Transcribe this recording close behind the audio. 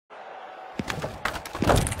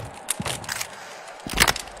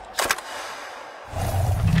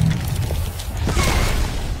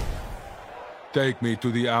Take me to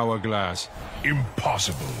the hourglass.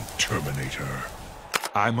 Impossible, Terminator.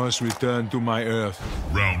 I must return to my Earth.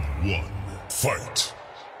 Round 1. Fight.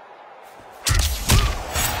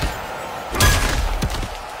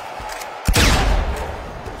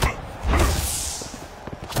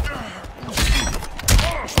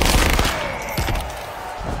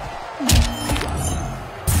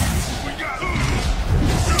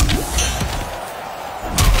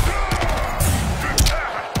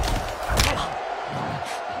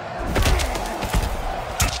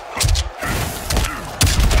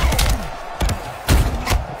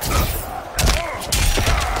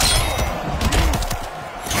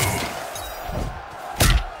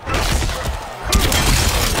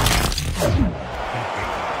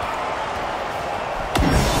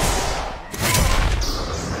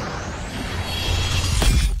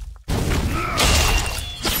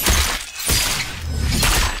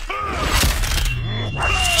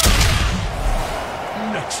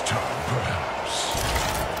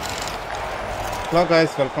 Hello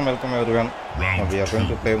guys, welcome everyone. We are going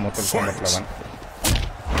to play Mortal Kombat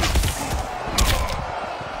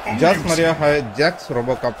 11. Just Maria, hi, Jax,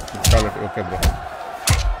 Robocop, Brutality. Okay, bro.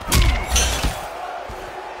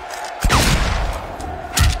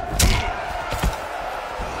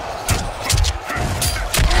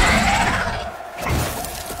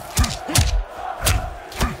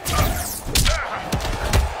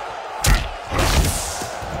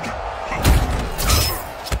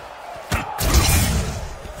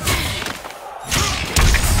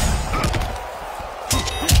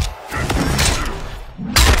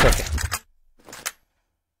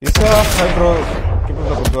 Hi bro, keep up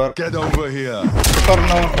the good work. Get over here. For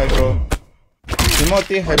now, hi bro.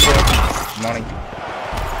 Timothy, hi bro. Good morning.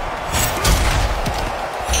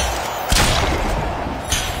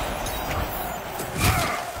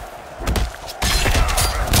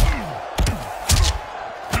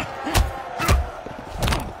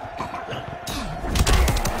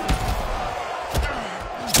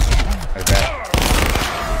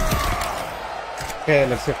 Okay,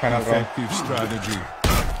 let's see final round. Effective strategy.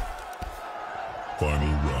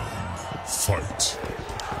 Final round. Fight.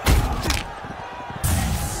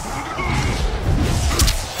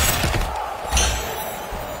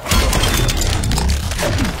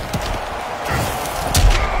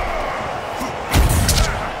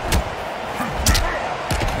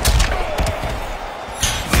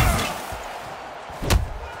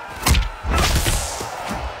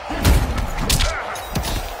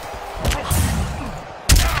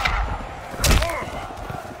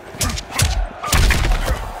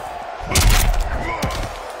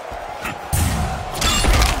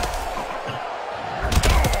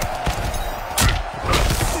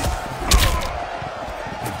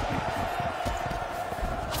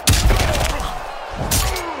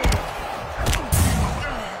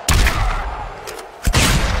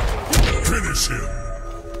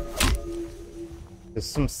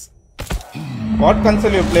 What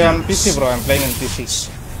console you play on PC, bro? I'm playing on PC.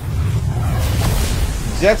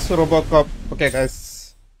 Jax Robocop. Okay,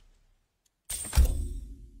 guys.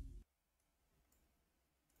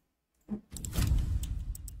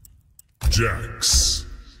 Jax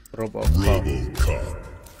Robocop.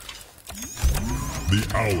 The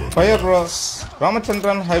hour. Fire, bro.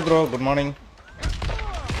 Ramachandran, hi, bro. Good morning.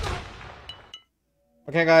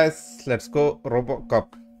 Okay, guys. Let's go. Robocop.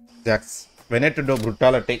 Jax. We need to do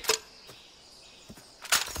brutality.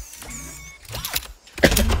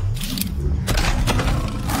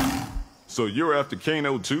 So you're after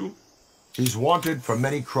Kano too? He's wanted for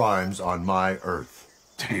many crimes on my Earth.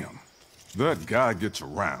 Damn. That guy gets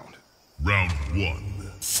around. Round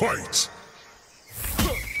 1. Fight!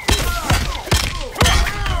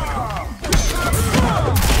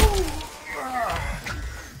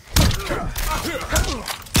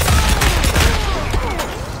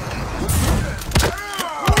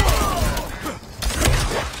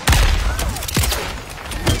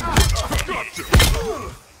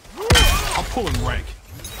 I'll pull him rank.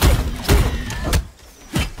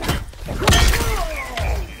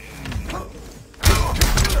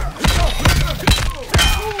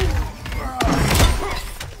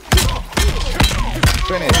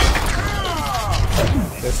 Finish.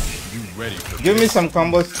 Yes. You ready for Give me some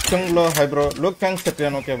combos. Chunglo, hi, bro. Look, thanks,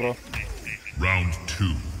 Satrian. Okay, bro. Round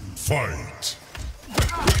 2. Fight!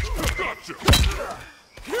 Gotcha.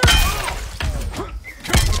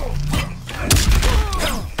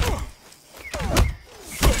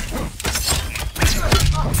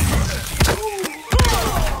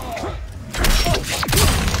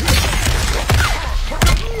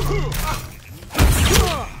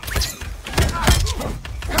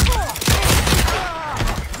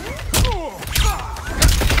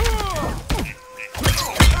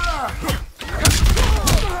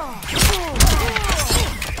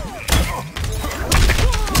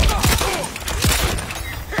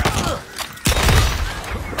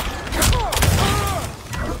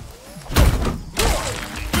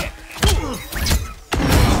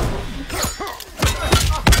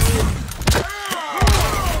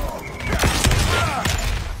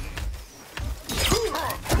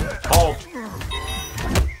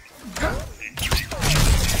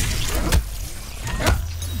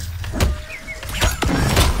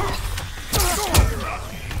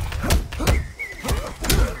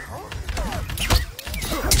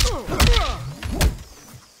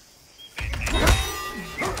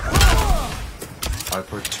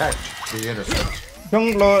 protect the innocent.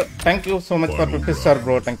 Junglo, thank you so much for 50 star,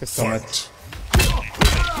 bro. Thank you so much.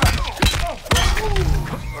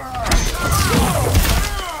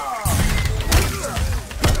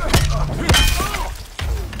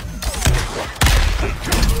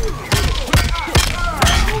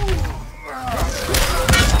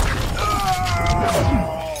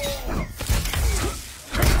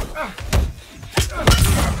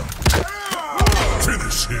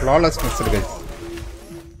 Finish him. Flawless mixed, guys.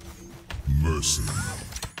 Mercy.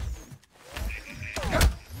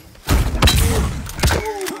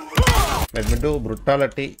 Let me do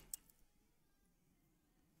brutality.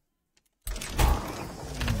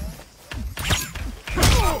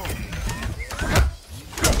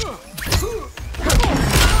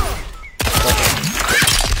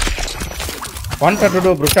 Wanted to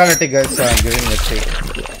do brutality, guys, so I'm giving it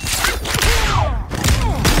a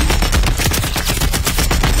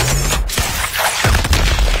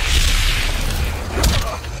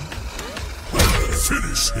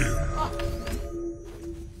Finish him.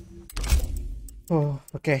 Oh,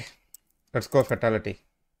 okay. Let's go fatality.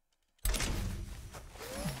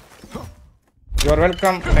 You are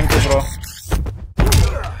welcome. Thank you, bro.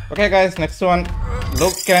 Okay, guys. Next one.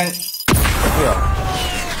 Luke can. Here.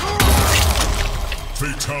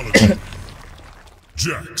 Fatality.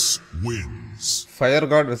 Jax wins. Fire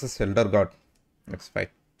God versus Elder God. Let's fight.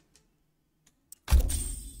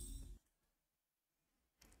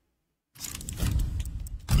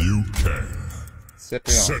 Liu Kang.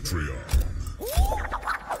 Cetrion. Cetrion.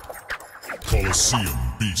 Colosseum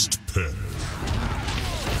Beast Pen.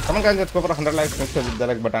 Come on, guys. Let's go for 100 likes. Make sure to hit the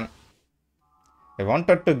like button. I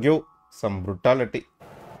wanted to give some brutality,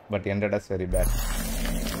 but ended us very bad.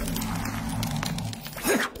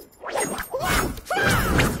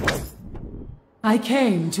 I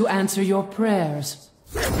came to answer your prayers.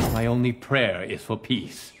 My only prayer is for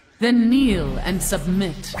peace. Then kneel and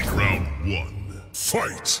submit. Round 1.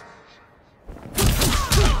 Fight!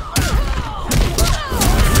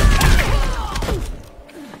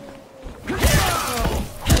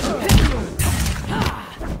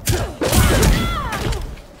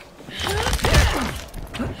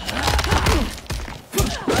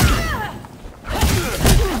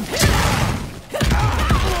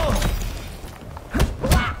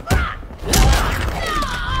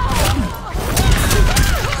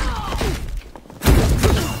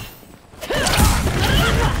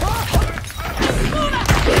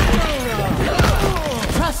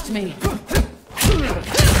 Trust me.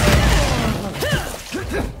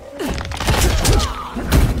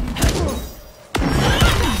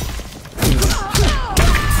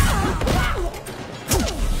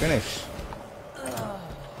 Finish.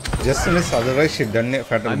 Just miss, otherwise she done a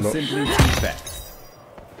fatal I'm blow. simply too fast.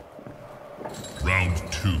 Round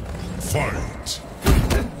 2. Fight!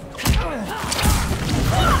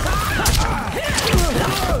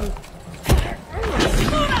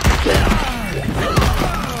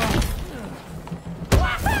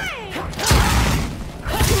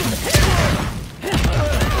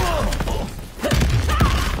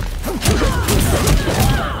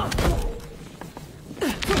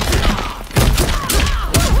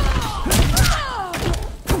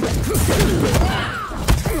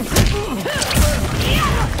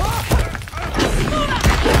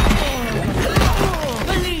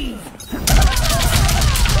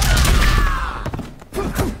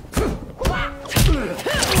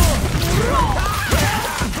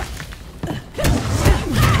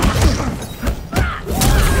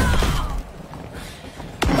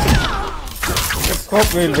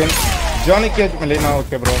 Hope we'll win. Johnny Cage Melina,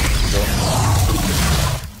 okay, bro. Go.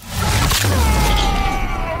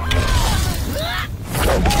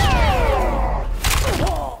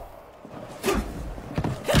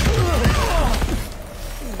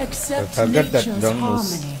 Accept Forget that nature's dumb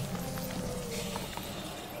moves. harmony.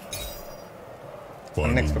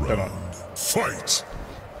 Final Unexpected round. one. Fight!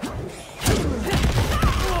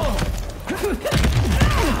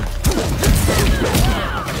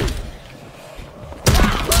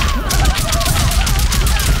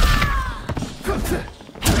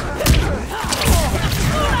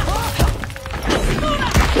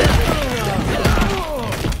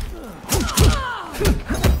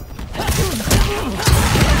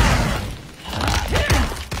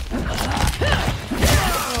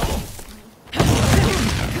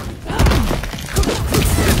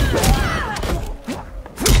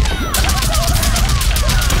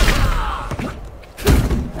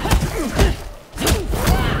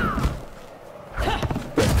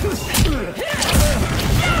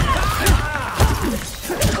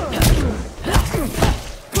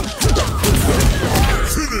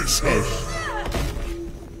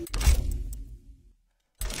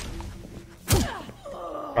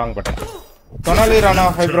 Wrong button. Sonali Rana,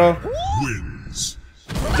 hi bro. Wins.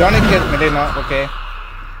 Johnny Cage Medina, okay.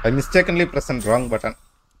 I mistakenly pressed wrong button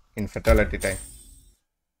in fatality time.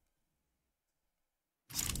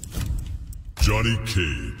 Johnny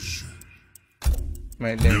Cage.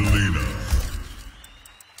 Medina. Melina.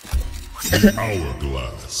 The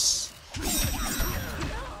Hourglass.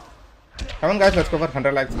 Come on guys, let's go for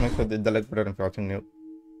 100 likes. Make sure to hit the like button if you're watching new.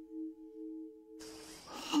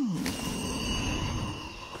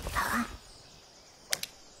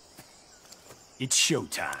 It's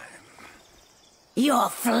showtime. Your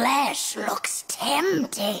flesh looks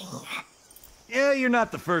tempting. Yeah, you're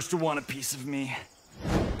not the first to want a piece of me.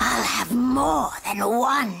 I'll have more than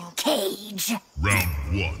one cage. Round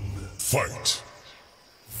 1. Fight.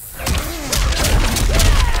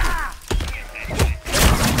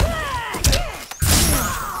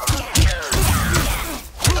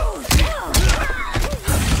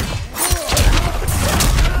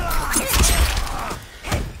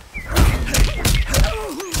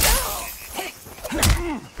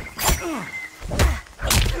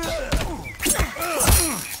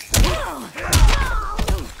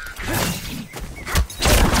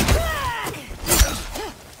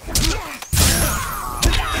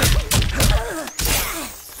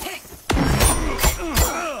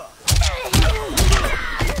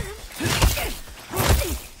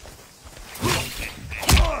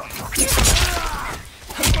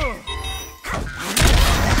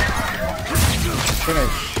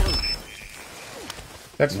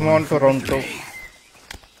 Let's move on to round 2.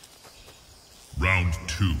 Round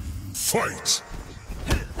 2. Fight.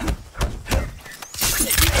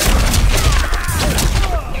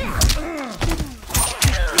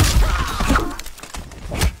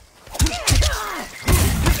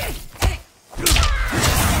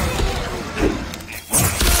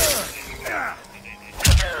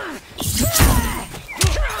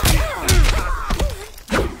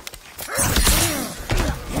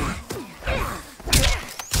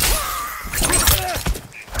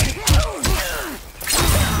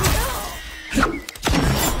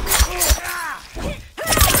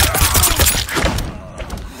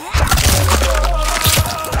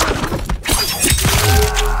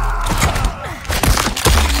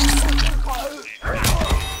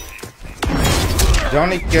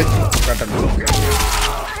 Johnny Cage got a blue.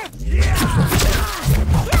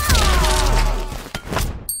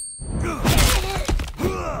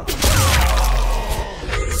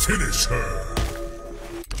 Finish her.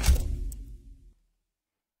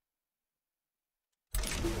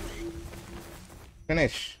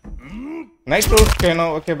 Finish. Nice roast,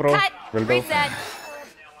 Kano. Okay, bro. Cut. Will do. Reset.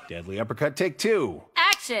 Deadly uppercut, take 2.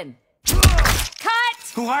 Action. Cut.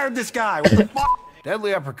 Who hired this guy? What the fuck?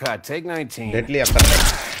 Deadly uppercut, take 19. Deadly uppercut.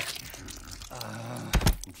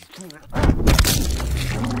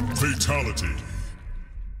 Fatality.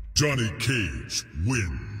 Johnny Cage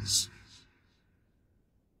wins.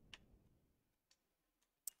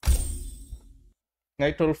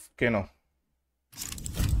 Night Wolf, Kano.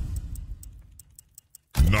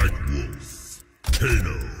 Night Wolf.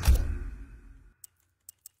 Kano.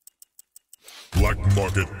 Black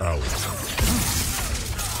Market Alley.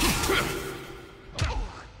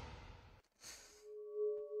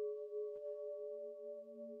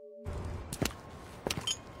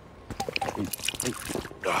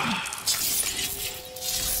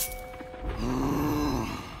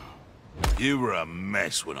 You were a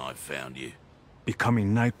mess when I found you.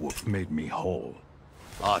 Becoming Nightwolf made me whole.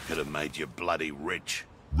 I could have made you bloody rich.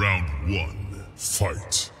 Round 1.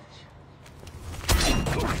 Fight.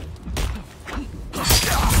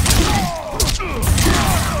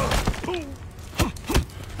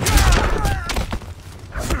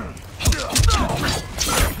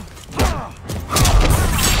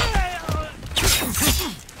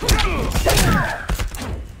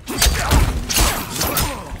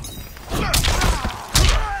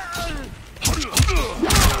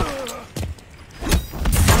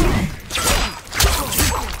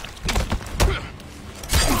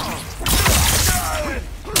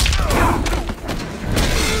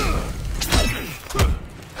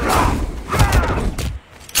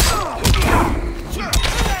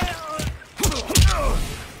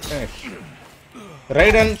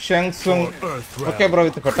 Raiden, Shang Tsung. Okay, bro,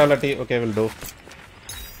 with fatality. Okay, we'll do.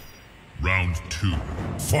 Round 2.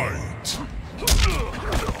 Fight.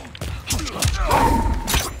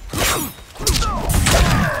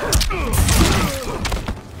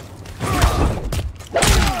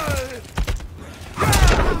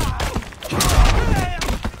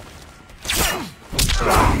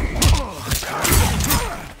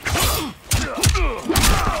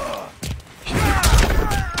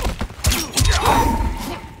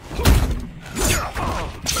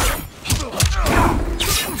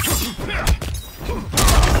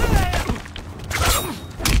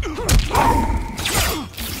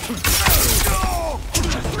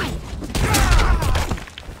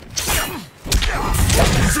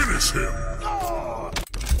 Finish him.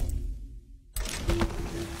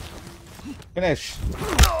 Finish.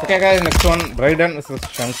 Okay, guys, next one Raiden versus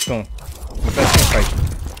Shang Tsung. Interesting fight.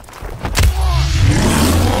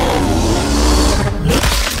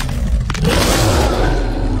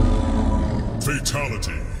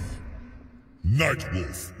 Fatality.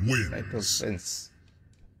 Nightwolf wins. Nightwolf wins.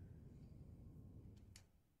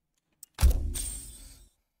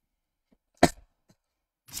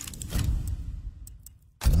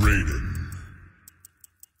 Raiden.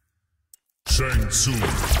 Shang Tsung.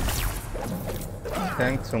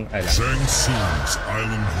 Shang Tsung Island. Shang Tsung's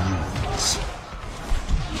island rules.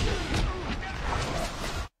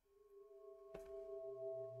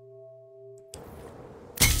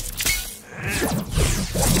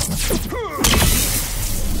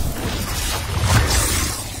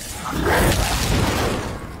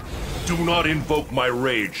 Do not invoke my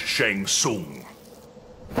rage, Shang Tsung.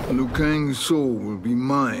 Liu Kang's soul will be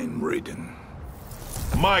mine, Raiden.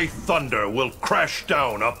 My thunder will crash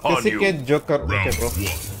down upon you. SK Joker. Okay, bro.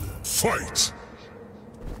 Fight!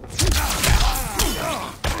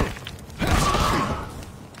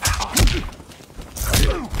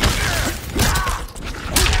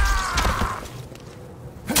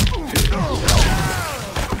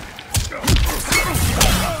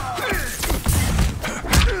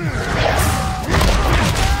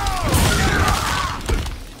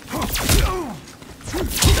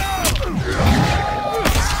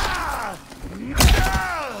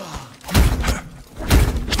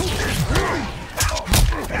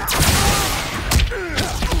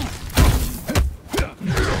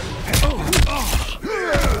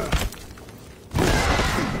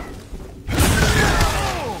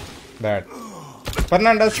 Bad.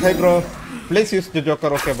 Fernandez, hi bro. Please use the Joker,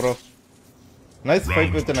 okay bro. Nice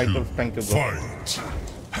fight with the Nightwolf, thank you bro.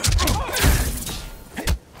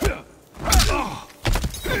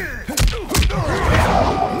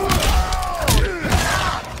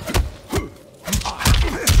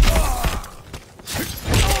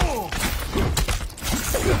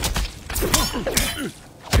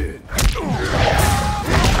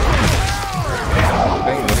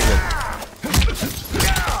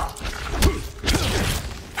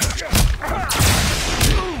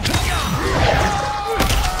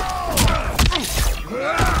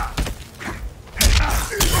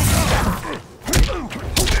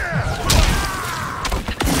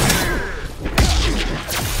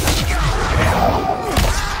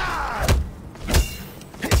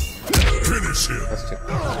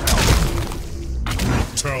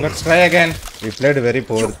 Let's try again. We played very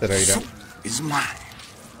poor with the Raiden. Is mine.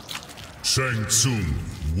 Shang Tsung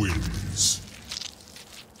wins.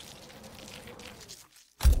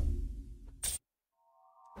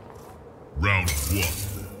 Round 1.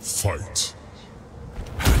 Fight.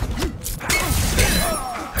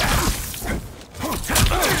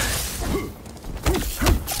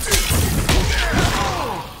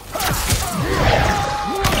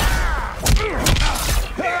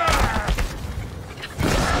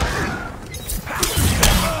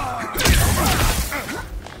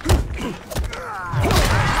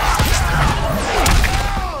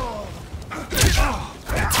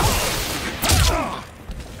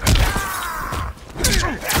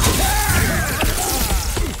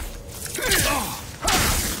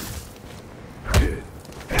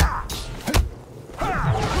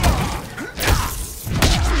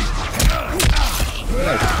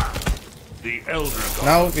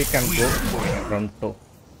 Now we can go round 2.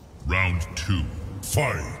 Round 2.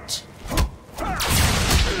 Fight.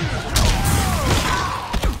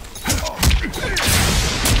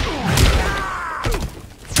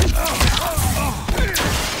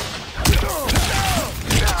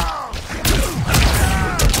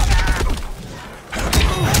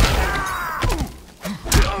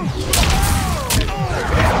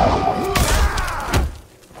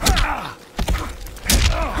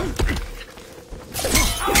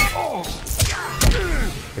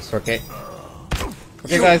 It's okay.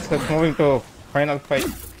 Okay guys, let's moving to final fight.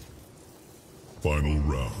 Final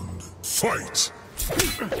round. Fight!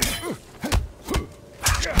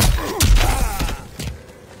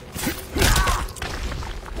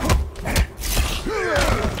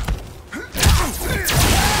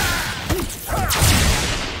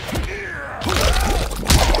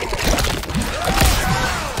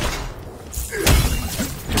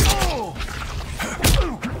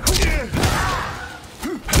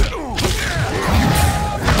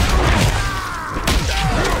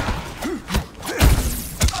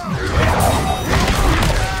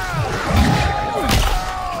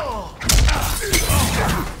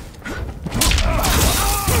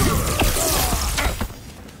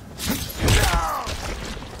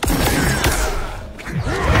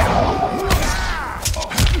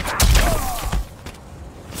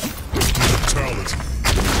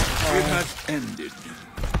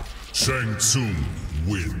 Tsung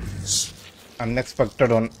wins.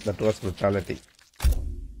 Unexpected one, that was brutality.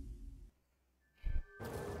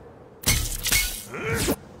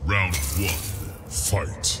 Round 1,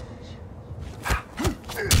 fight.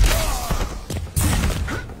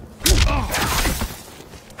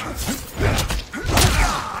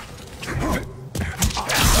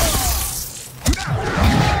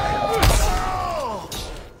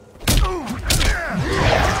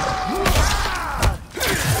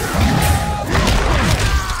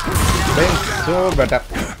 So better.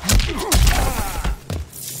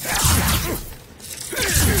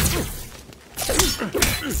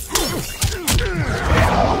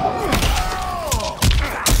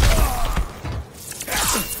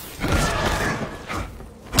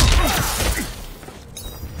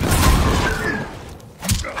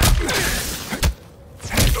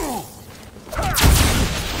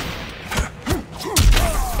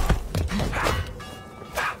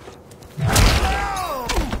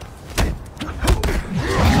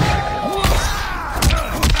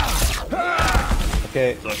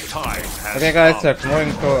 Okay guys, let's move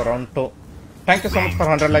into round 2. Thank you so much for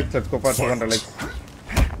 100 likes. Let's go for 200 likes.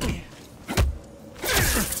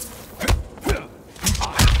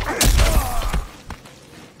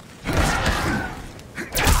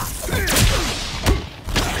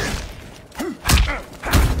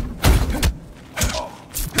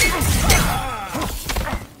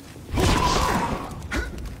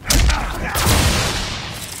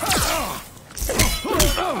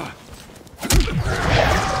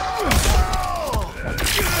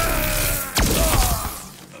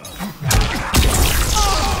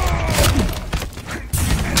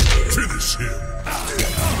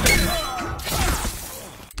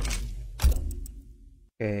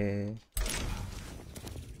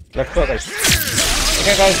 Let's go guys.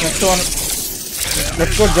 Okay guys, next one.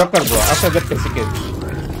 Let's go Joker bro. After that Physical.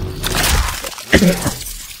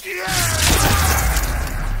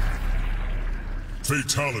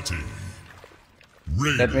 Fatality.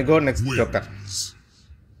 Let me go next Joker.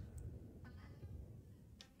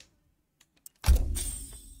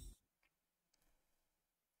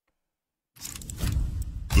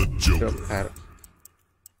 The Joker.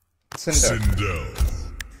 Sindel.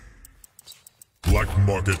 Black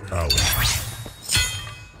Market Alley.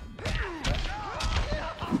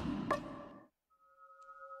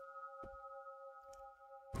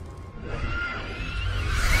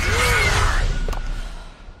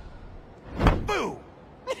 Boo!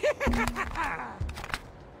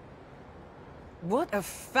 What a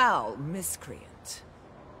foul miscreant.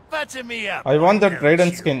 Butter me up. I want that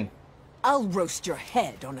Raiden skin. I'll roast your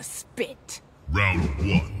head on a spit. Round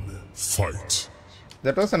 1, fight.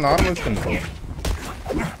 That was a normal skin bro.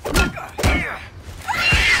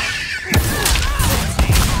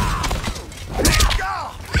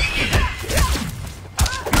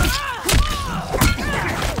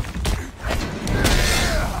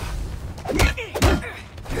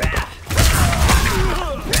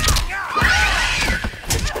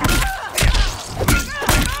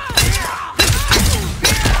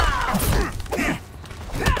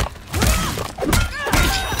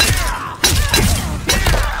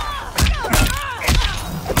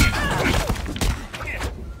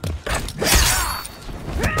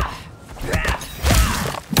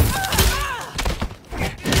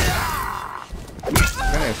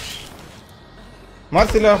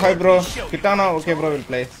 Marcelo, hi bro. Kitana, okay bro, will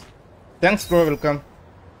play. Thanks bro, welcome.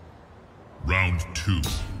 Round 2,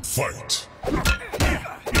 fight.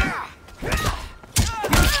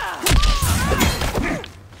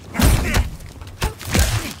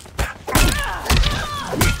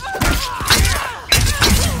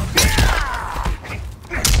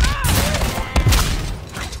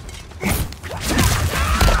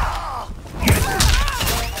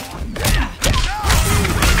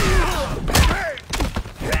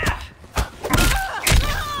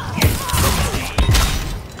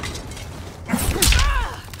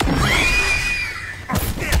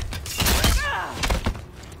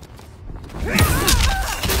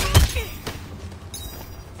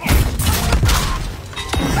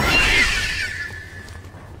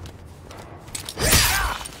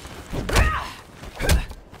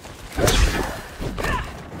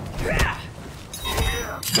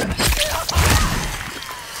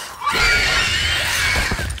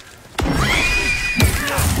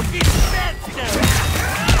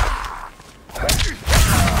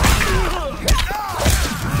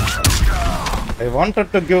 I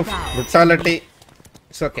wanted to give brutality.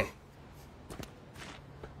 It's okay.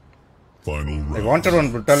 Final round. I wanted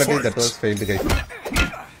one brutality that was failed, guys.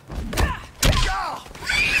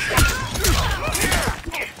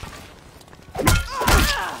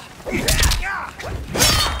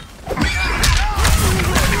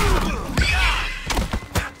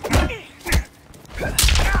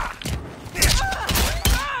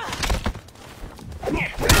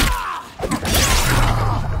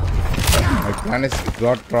 Man is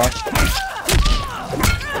got crossed.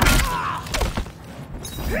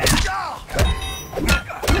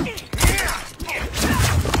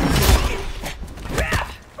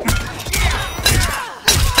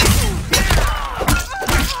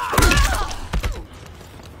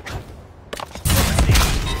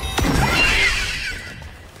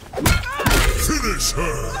 Finish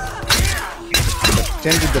her.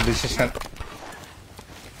 Change the decision.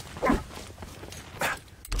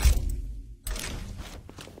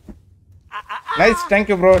 Nice, thank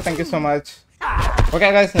you bro, thank you so much.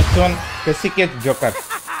 Okay guys, next one, Pesicate Joker.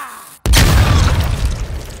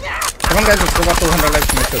 Come on guys, let's go about 200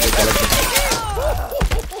 likes, make sure they collect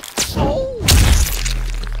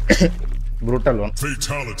it. Brutal one.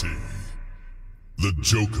 Fatality. The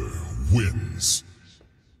Joker wins.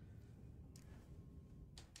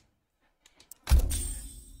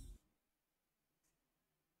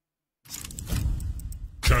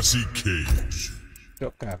 Cassie Cage.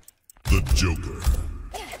 Joker. The Joker.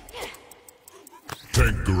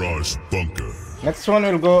 Tank Garage Bunker. Next one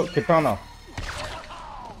will go Kitana.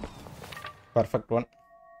 Perfect one.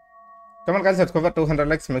 Come on guys, let's go for 200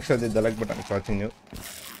 likes. Make sure the like button is watching you.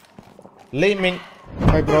 Lei Ming.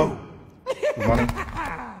 Hi bro. Good morning.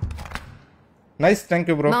 Nice, thank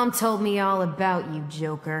you bro. Mom told me all about you,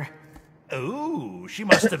 Joker. Ooh, she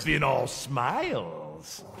must have been all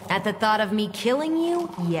smiles. At the thought of me killing you,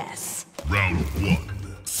 yes. Round 1.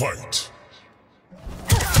 Fight.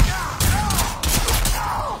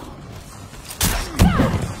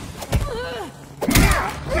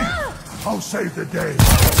 I'll save the day.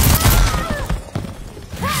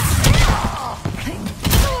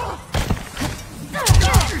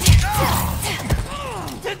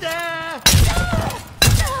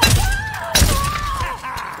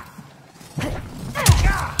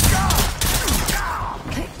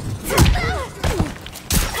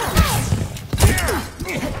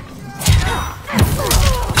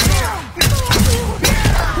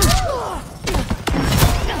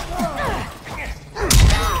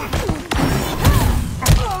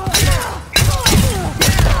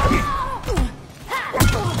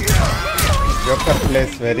 Joker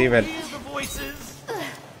plays very well.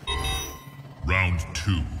 Round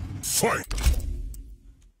 2. Fight.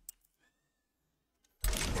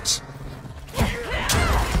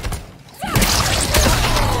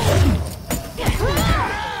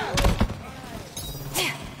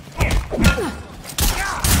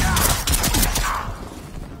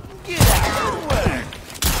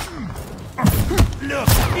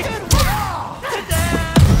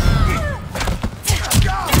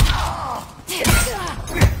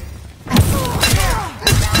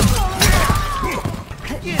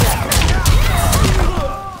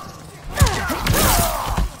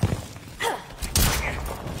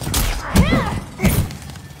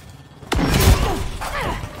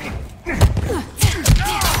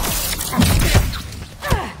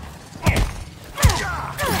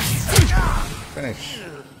 Finish.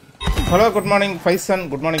 Hello, good morning, Faison.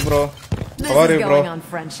 Good morning, bro. This How are is you, going bro? on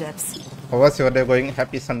friendships. How was your day going?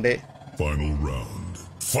 Happy Sunday. Final round.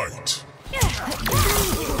 Fight.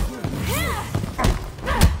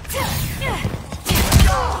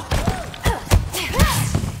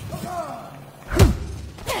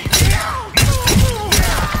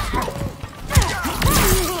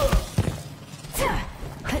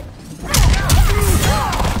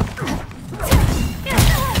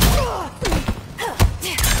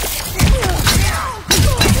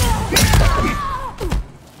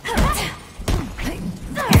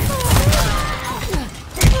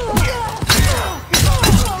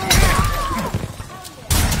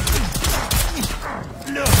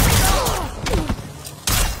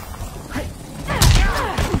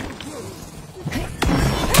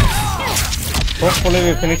 Hopefully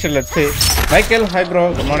we finish it, let's see. Michael, hi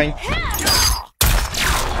bro, good morning.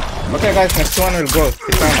 Okay guys, next one will go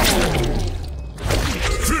Kitana.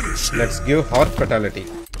 Let's give her fatality.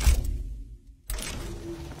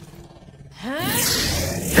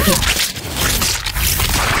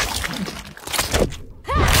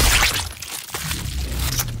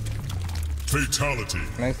 Fatality.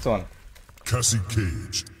 Next one. Cassie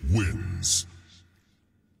Cage wins.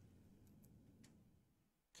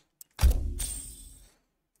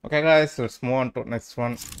 Okay guys, let's move on to next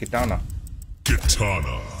one, Kitana.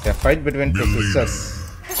 Kitana. A fight between two Melina.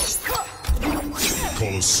 sisters.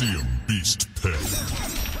 Coliseum Beast Pen.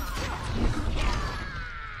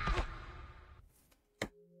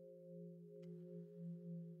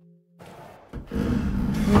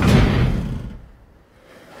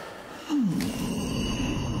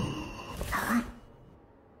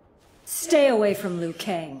 Stay away from Liu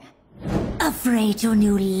Kang. Afraid your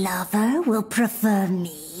new lover will prefer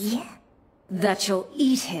me? That you'll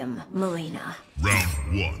eat him, Melina.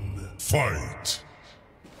 Round 1. Fight!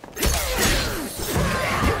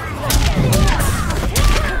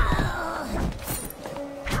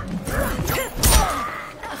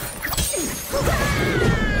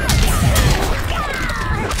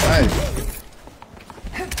 Nice.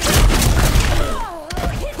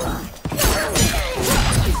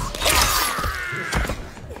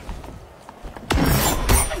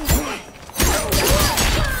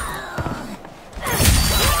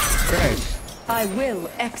 I will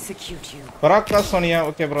execute you. Parakras Sonia.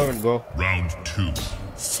 Okay, bro, we'll go. Round 2.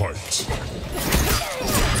 Fight.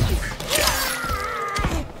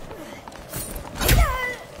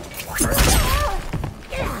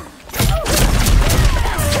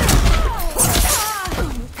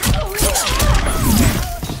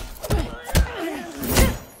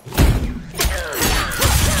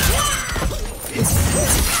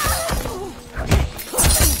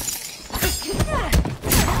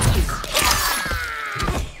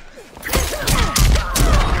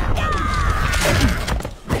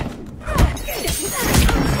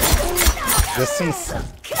 Distance.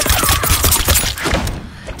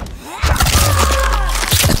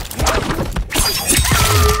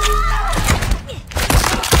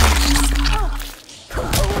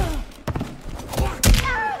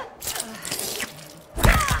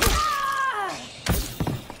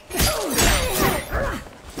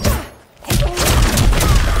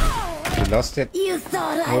 We lost it. You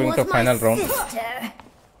thought I Moving was to final my round. sister.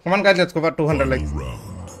 Come on, guys, let's go for 200 likes.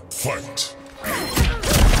 Round. Fight.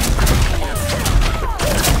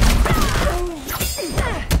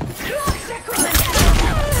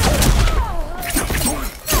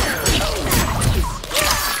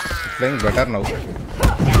 Playing better now.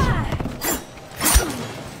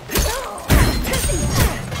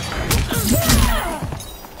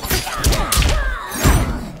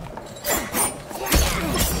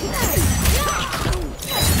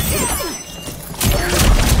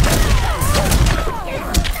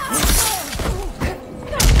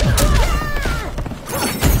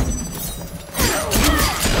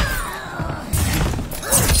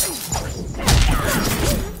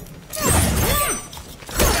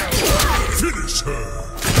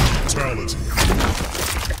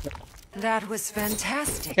 That was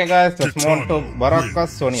fantastic. Okay, guys, let's move on to Baraka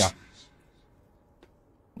Sonia.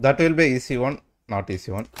 That will be easy one, not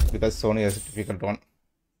easy one, because Sonia is a difficult one.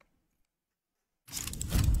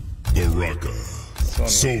 Baraka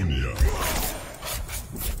Sonia.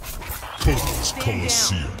 Post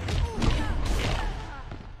Colosseum.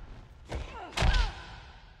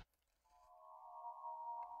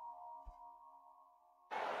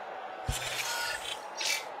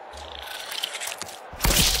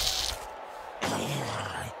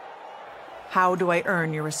 How do I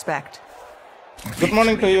earn your respect? Good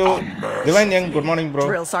morning to you, Divine Young. Good morning, bro.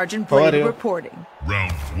 Drill Sergeant How are Brady you? reporting.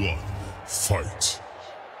 Round 1. Fight.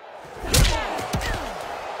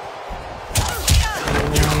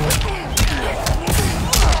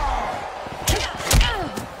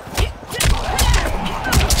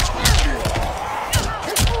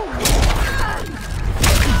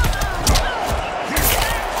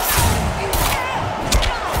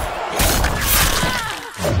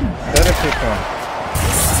 Terrific one.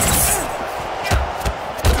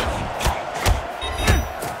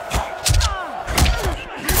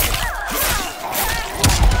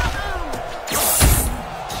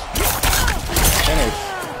 Finish.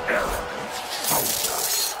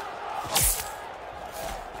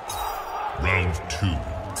 Round 2.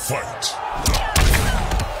 Fight.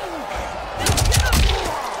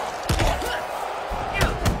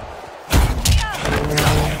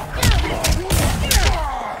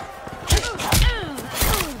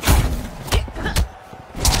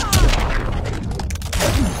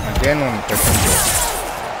 Again one question.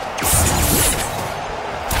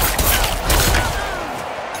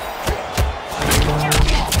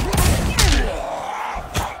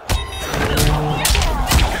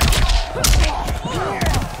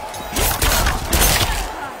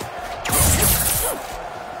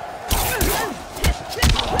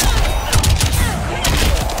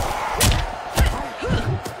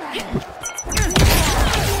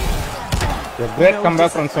 A great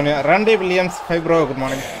comeback from Sonia. Randy Williams. Hi, bro. Good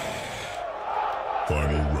morning.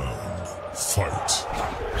 Final round. Fight.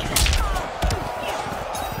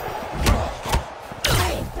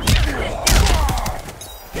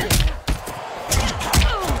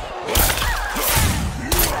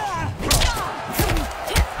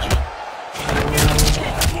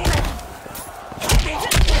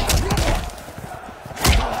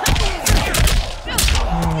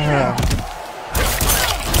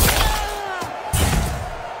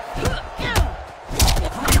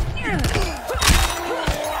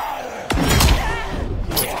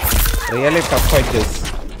 Really tough fight this.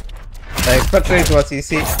 I expected it was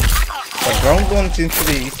easy, but round 1 seems to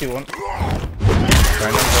be easy one.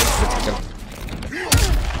 Final round difficult.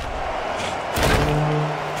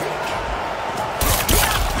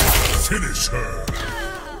 Finish her.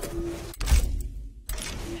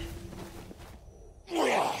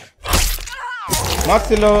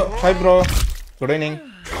 Marcelo, hi bro. Good evening.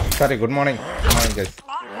 Sorry, good morning. Good morning, guys.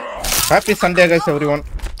 Happy Sunday, guys, everyone.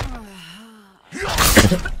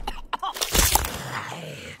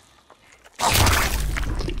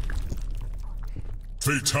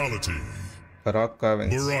 Fatality. Baraka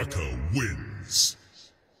wins. Baraka wins.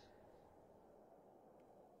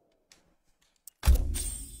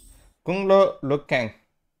 Kunglo Lukang.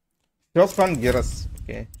 Shofran Geras.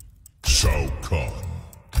 Okay. Shao Kahn.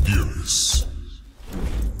 Geras.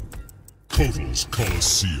 Kotal's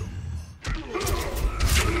Coliseum.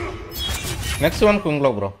 Next one,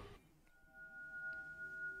 Kunglo, bro.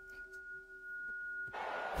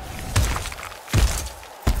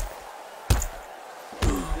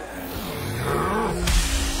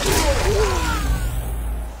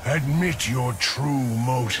 Admit your true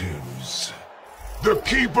motives. The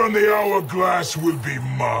keep on the hourglass will be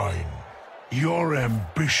mine. Your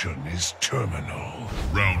ambition is terminal.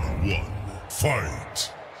 Round 1.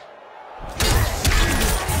 Fight.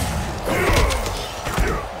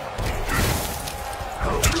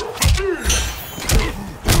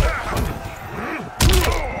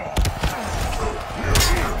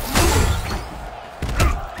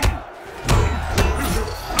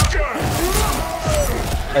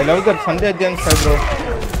 I love that Sunday games, bro.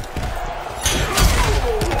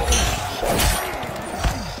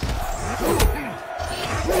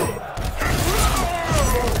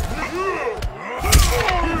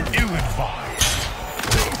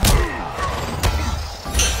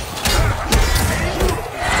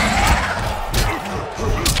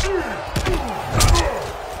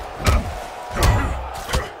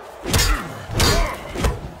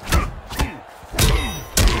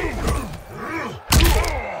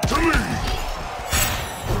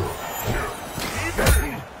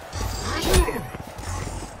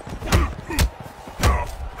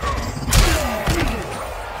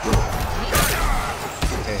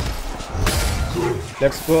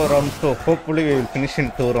 Let's go round 2. Hopefully we will finish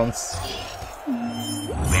in 2 rounds.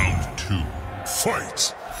 Round 2.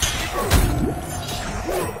 Fight!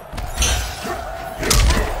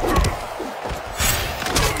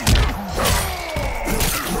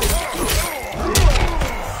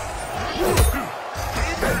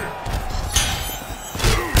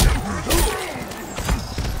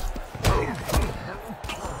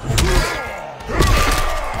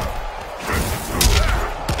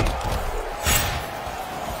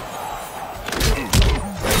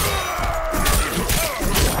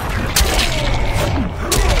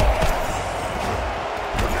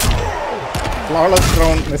 Flawless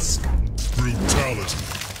round is Brutality.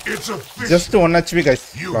 It's a just 1 HP,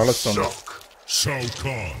 guys. You Flawless round. suck. Shao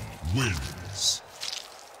Kahn wins.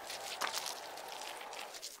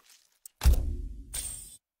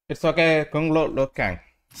 It's okay, Kung Lao Lukang.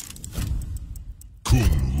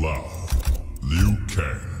 Kung Lao Liu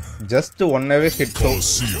Kang. Just 1 away hit to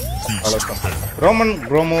Coliseum beast. Roman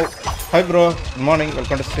Gromo. Hi bro, good morning,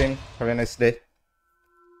 welcome to stream. Have a nice day.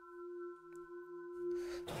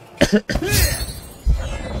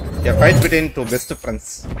 Yeah, fight between 2 best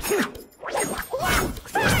friends.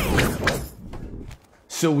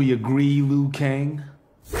 So we agree, Liu Kang?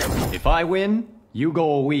 If I win, you go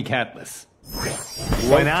a weak Atlas.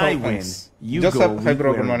 When I win, you Just go up, hi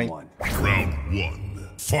bro, good weak morning. one. Round 1.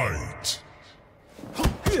 Fight.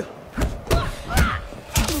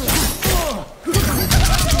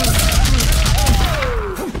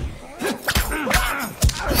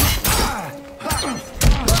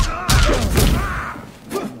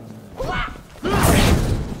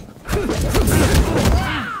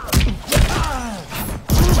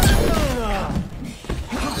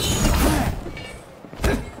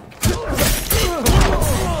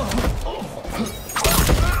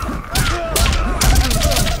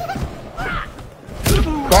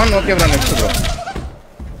 Gone, okay bro, next bro.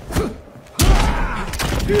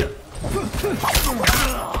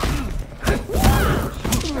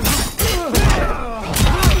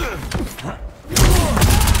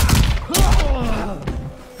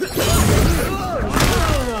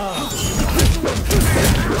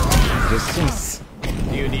 Distance.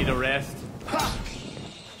 Do you need a rest?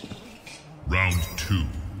 Round 2.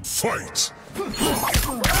 Fight.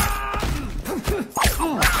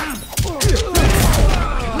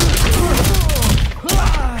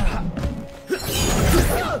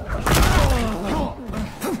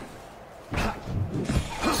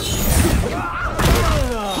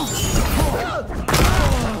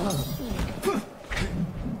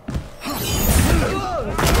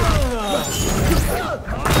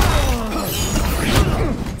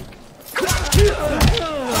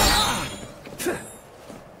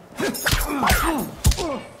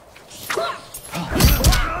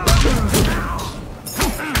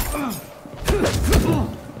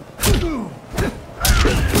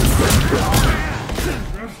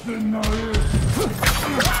 Keep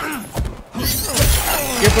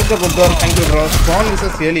up the good work. Thank you, bro. Spawn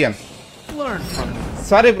versus Alien. Learn from me.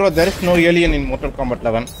 Sorry, bro. There is no Alien in Mortal Kombat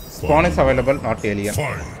 11. Spawn is available, not Alien.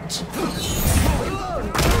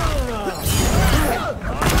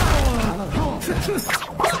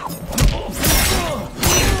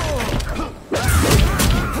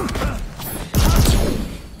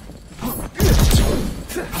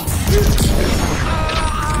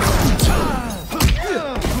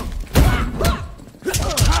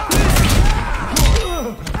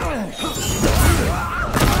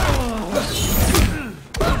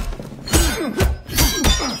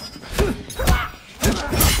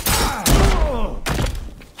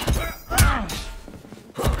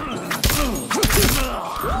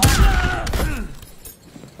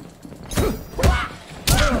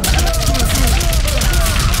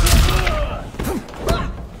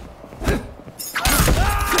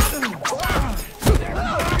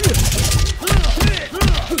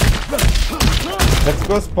 Let's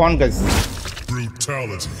go spawn, guys.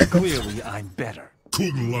 Brutality. Clearly, I'm better.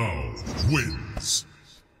 Kung Lao wins.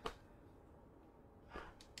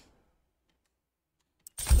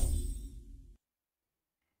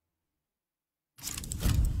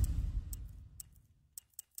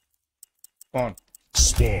 Spawn.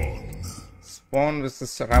 Spawn. Spawn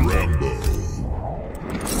versus Rambo.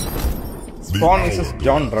 Spawn versus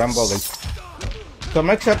John Rambo, guys. So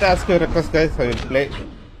make sure to ask your request, guys. I will play.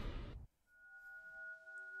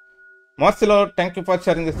 Marcelo, thank you for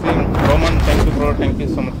sharing the stream. Roman, thank you, bro. Thank you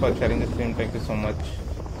so much for sharing the stream. Thank you so much.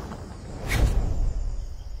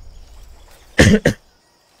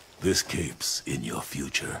 This cape's in your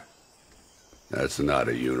future. That's not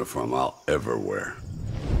a uniform I'll ever wear.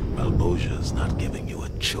 Malbosia's not giving you a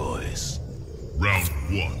choice. Round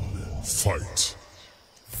 1, fight.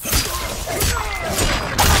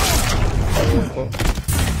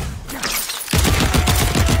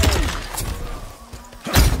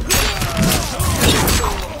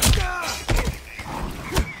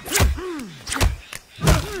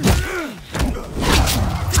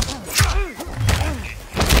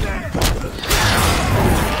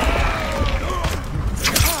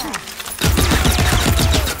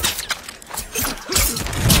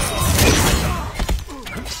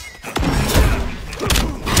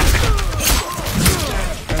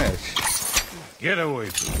 Get away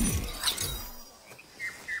from me.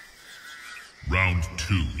 Round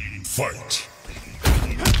 2, fight.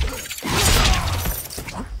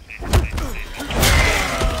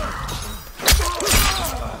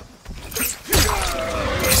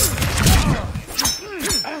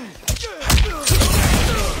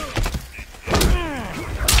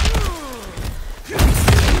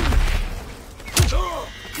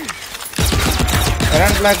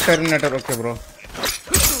 Run black Terminator, okay, bro.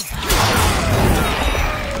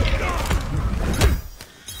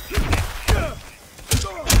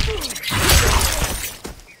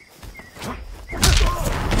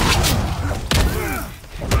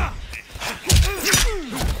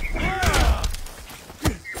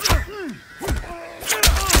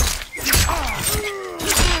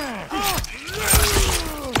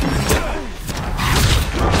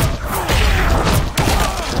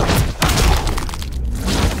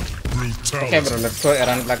 Okay, bro, let's go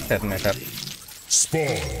around black Terminator.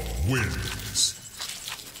 Spawn wins.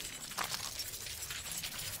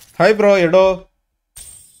 Hi, bro, Edo.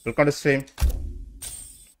 Welcome to stream.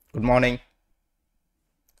 Good morning.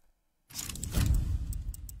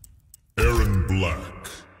 Aaron Black.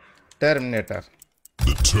 Terminator.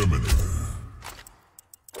 The Terminator.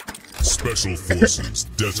 Special Forces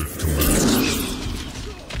Desert Command.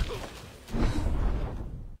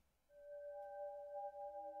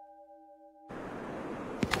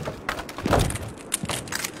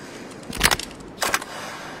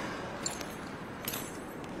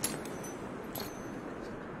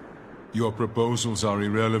 Your proposals are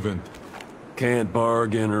irrelevant. Can't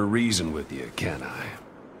bargain or reason with you, can I?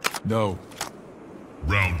 No.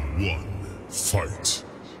 Round 1, fight.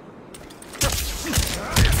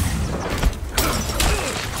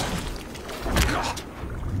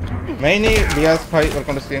 Maini, Diaz 5,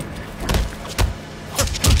 welcome to stream.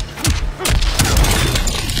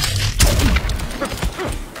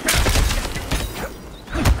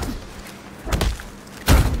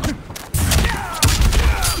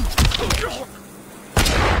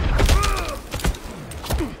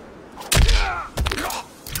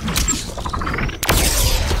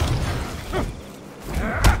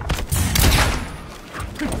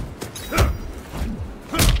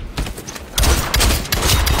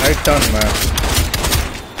 Right turn, man.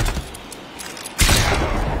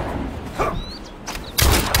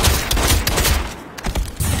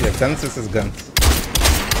 Yeah, guns is his guns.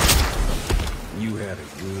 You had a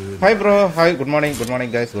good... Hi bro, hi, good morning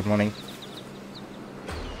guys, good morning.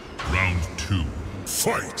 Round 2,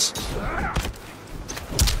 fight!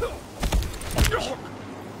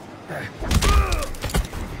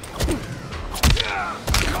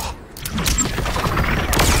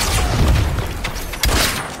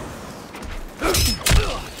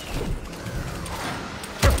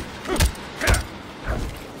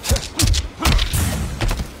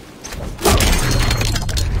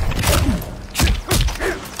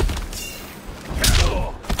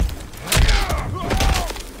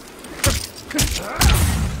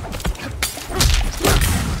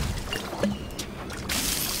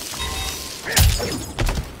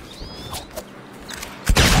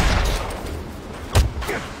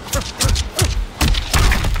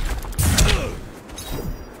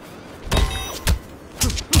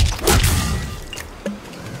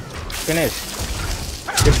 Finish.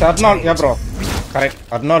 It's Arnold, yeah bro. Correct,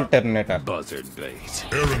 Arnold Terminator. Buzzard bait.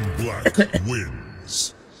 Aaron Black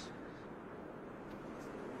wins.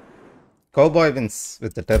 Cowboy wins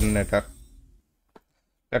with the Terminator.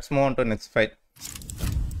 Let's move on to next fight.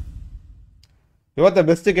 You are the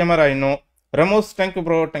best gamer I know. Ramos, thank you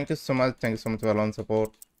bro. Thank you so much. Thank you so much for all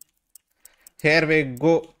support. Here we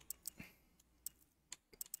go.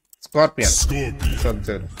 Scorpion.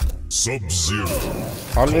 Sub-Zero. Sub-Zero.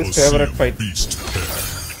 Always favorite fight.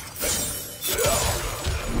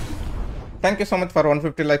 Thank you so much for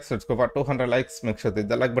 150 likes. Let's go for 200 likes. Make sure to hit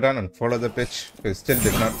the like button and follow the page if you still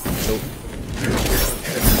did not do.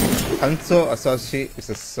 Hanzo Asashi is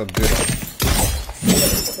a Sub-Zero.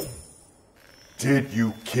 Did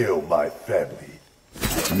you kill my family?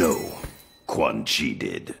 No, Quan Chi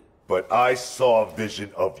did. But I saw a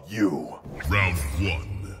vision of you. Round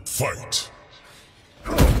 1, fight!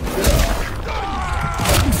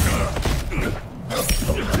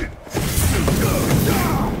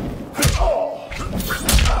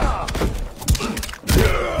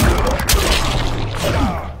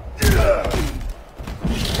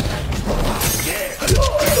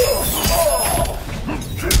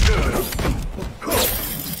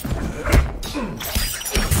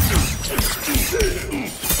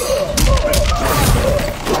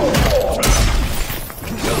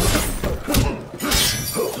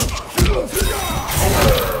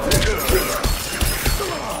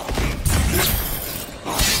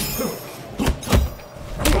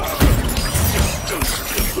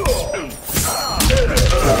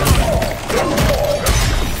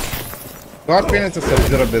 Scorpion is a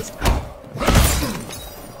Sub-Zero best.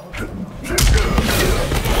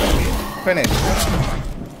 Finish.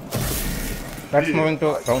 Let's moving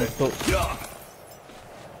to round 2.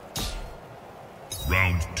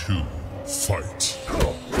 Round 2, fight!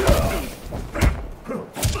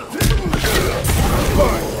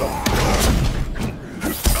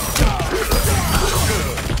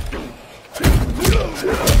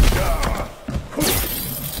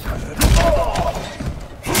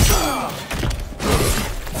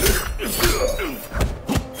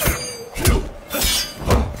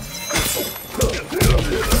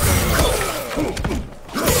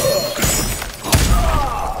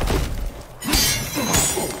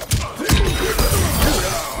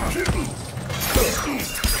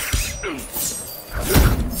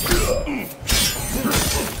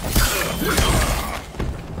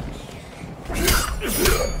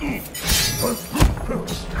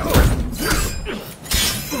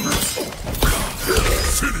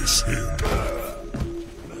 Finish him!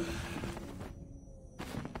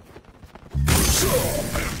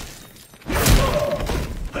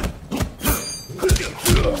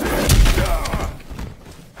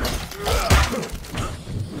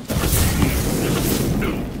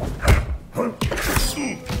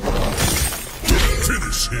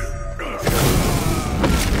 Finish him!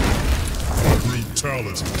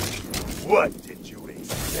 Brutality. What did you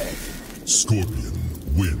expect? Scorpion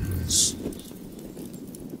wins.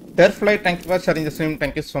 Terfly, thank you for sharing the stream.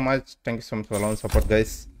 Thank you so much. Thank you so much for all support,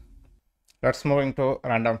 guys. Let's move into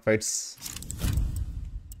random fights.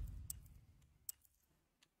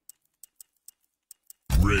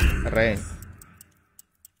 Rain.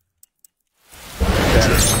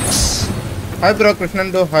 Hi bro,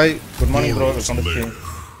 Krishnando. Hi. Good morning bro. Welcome to the stream.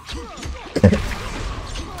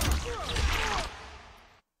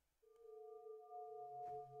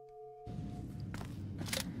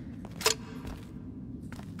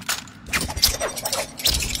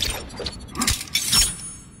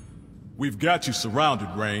 We've got you surrounded,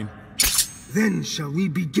 Rain. Then shall we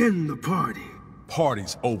begin the party?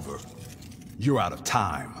 Party's over. You're out of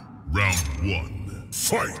time. Round 1,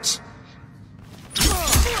 fight!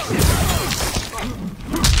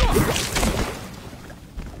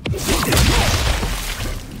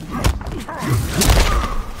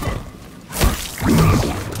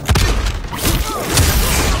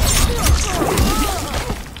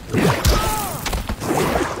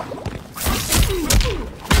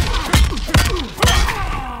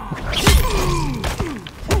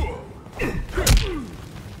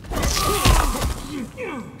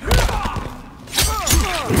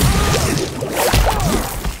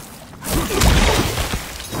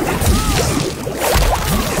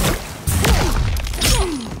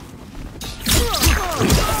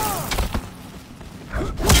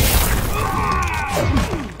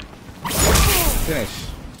 Finish.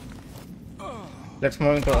 Let's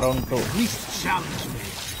move into round 2. Least challenge me.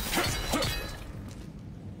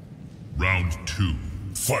 Round 2.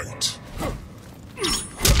 Fight.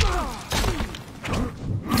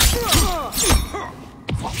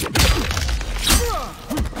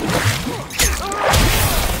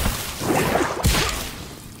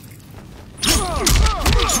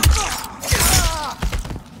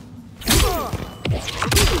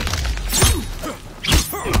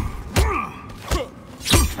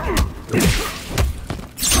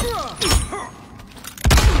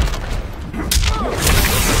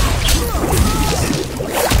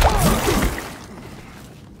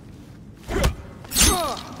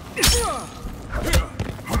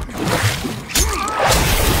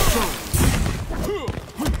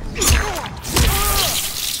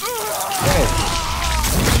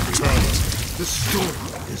 The storm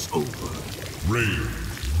is over. Rain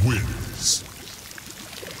wins.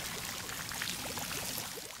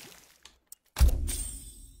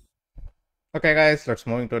 Okay guys, let's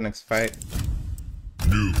move into the next fight.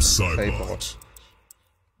 Noob Cybot.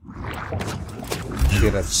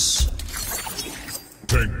 Geras.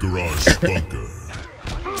 Tank Garage Bunker.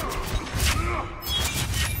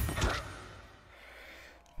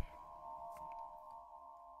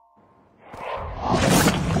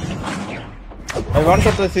 I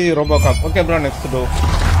wanted to see Robocop. Okay bro, next to do.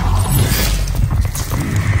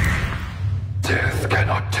 Death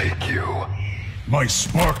cannot take you. My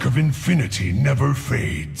spark of infinity never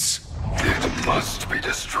fades. It must be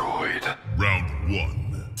destroyed. Round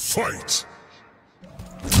 1. Fight!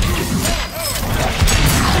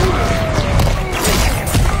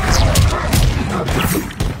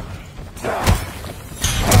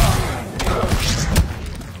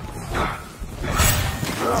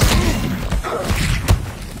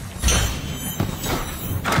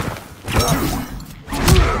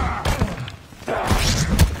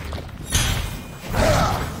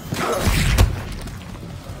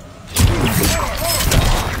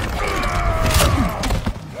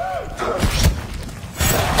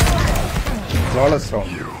 Flawless round.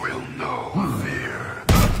 You will know fear.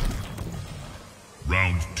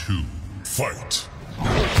 Round 2. Fight!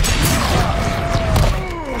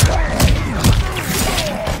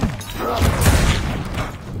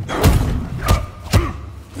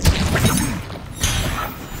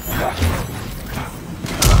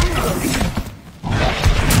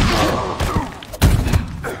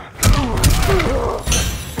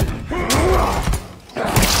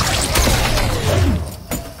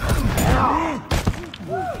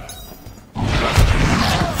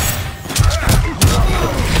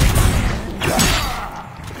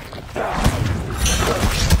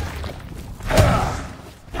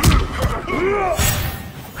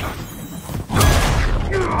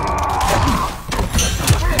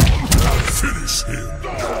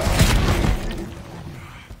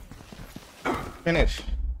 Finish.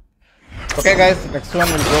 Okay guys, next one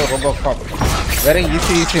will go Robocop. Very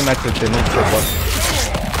easy match with the Noob Cybot.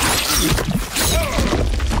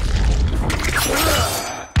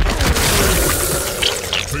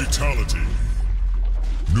 Fatality.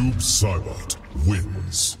 Noob Cybot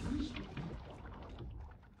wins.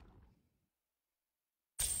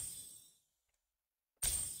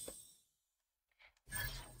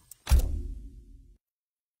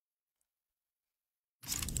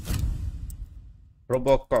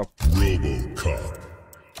 Robocop. Robocop.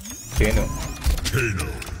 Kano. Kano.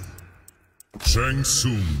 Shang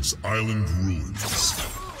Tsung's island ruins.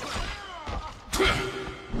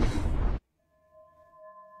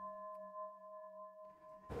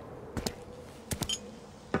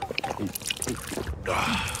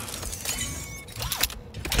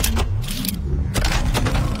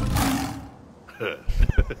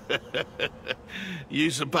 You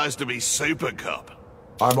supposed to be Super Cop?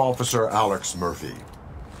 I'm Officer Alex Murphy.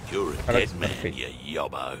 You're a Alex dead man, Murphy. you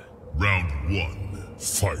yobbo. Round 1.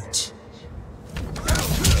 Fight.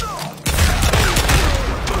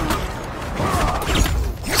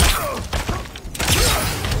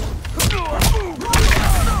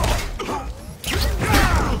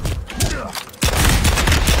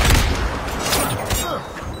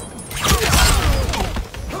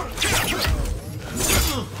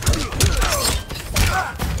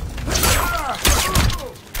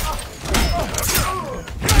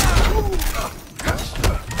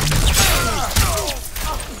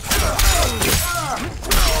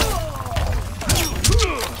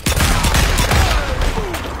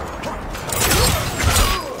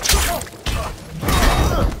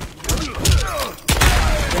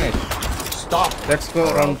 Let's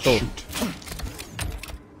go round 2.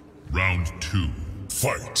 Round 2.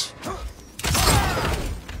 Fight.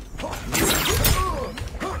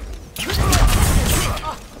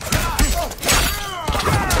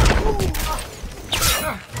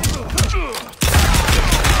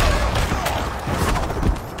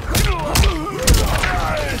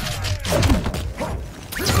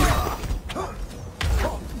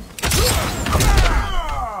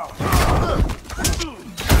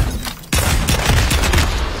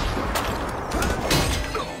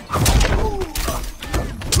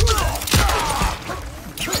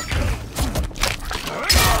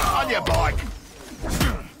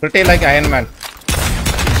 Pretty like Iron Man.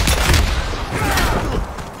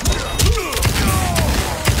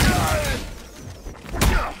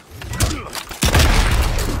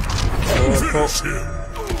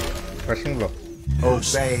 Crushing blow.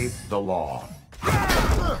 Obey the law.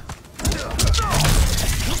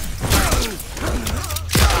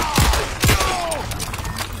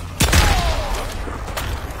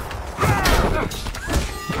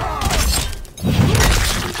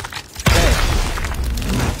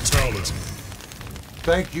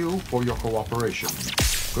 Thank you for your cooperation.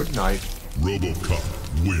 Good night. RoboCop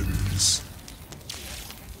wins.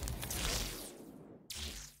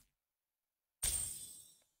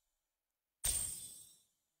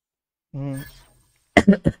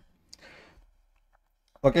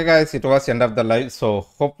 Okay guys, it was end of the live, so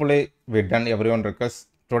hopefully we done everyone request.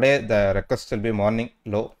 Today the request will be morning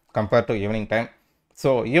low compared to evening time.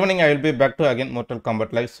 So evening I will be back to again Mortal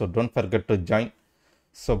Kombat live, so don't forget to join.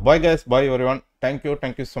 So bye guys, bye everyone. Thank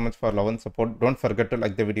you so much for love and support. Don't forget to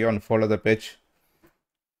like the video and follow the page.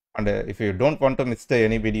 And if you don't want to miss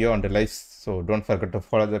any video on the live, so don't forget to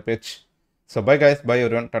follow the page. So bye guys, bye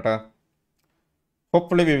everyone, tata.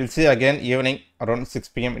 Hopefully we will see again evening around 6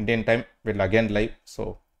 PM Indian time. We'll again live.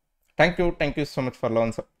 So thank you so much for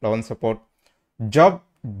love and support. Job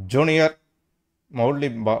Junior Maudley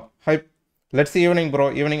hype. Let's see evening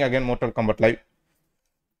bro. Evening again Mortal Kombat live.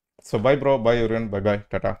 So bye bro, bye everyone, bye bye,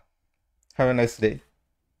 tata. Have a nice day.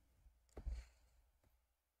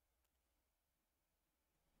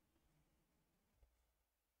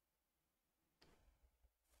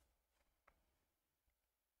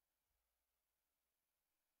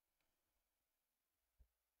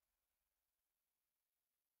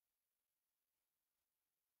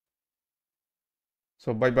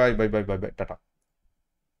 So bye bye, tata.